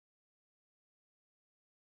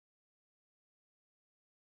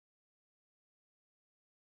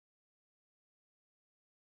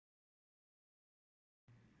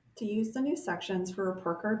To use the new sections for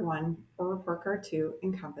Report Card 1 or Report Card 2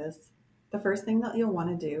 in Compass, the first thing that you'll want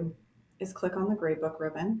to do is click on the Gradebook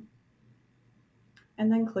ribbon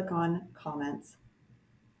and then click on Comments.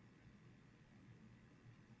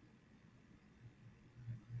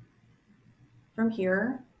 From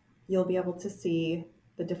here, you'll be able to see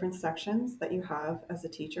the different sections that you have as a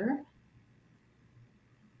teacher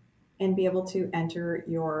and be able to enter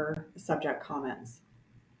your subject comments.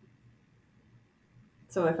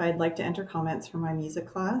 So if I'd like to enter comments for my music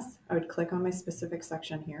class, I would click on my specific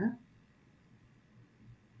section here.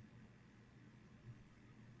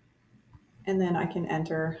 And then I can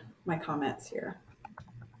enter my comments here.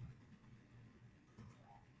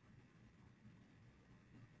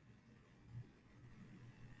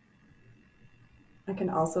 I can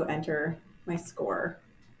also enter my score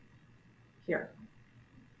here.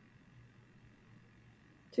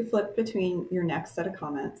 To flip between your next set of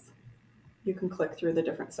comments, you can click through the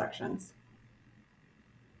different sections.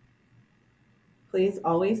 Please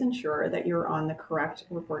always ensure that you're on the correct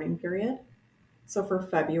reporting period. So for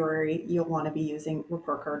February, you'll want to be using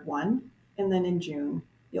Report Card 1, and then in June,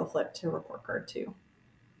 you'll flip to Report Card 2.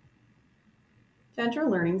 To enter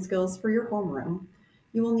learning skills for your homeroom,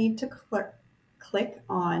 you will need to click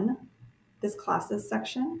on this classes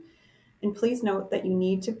section, and please note that you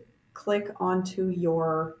need to click onto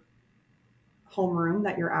your homeroom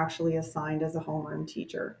that you're actually assigned as a homeroom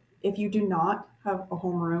teacher. If you do not have a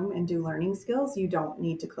homeroom and do learning skills, you don't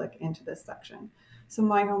need to click into this section. So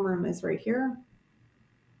my homeroom is right here.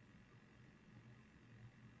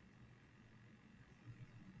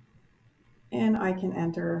 And I can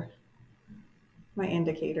enter my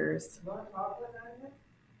indicators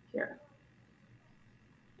here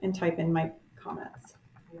and type in my comments.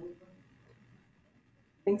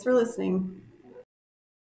 Thanks for listening.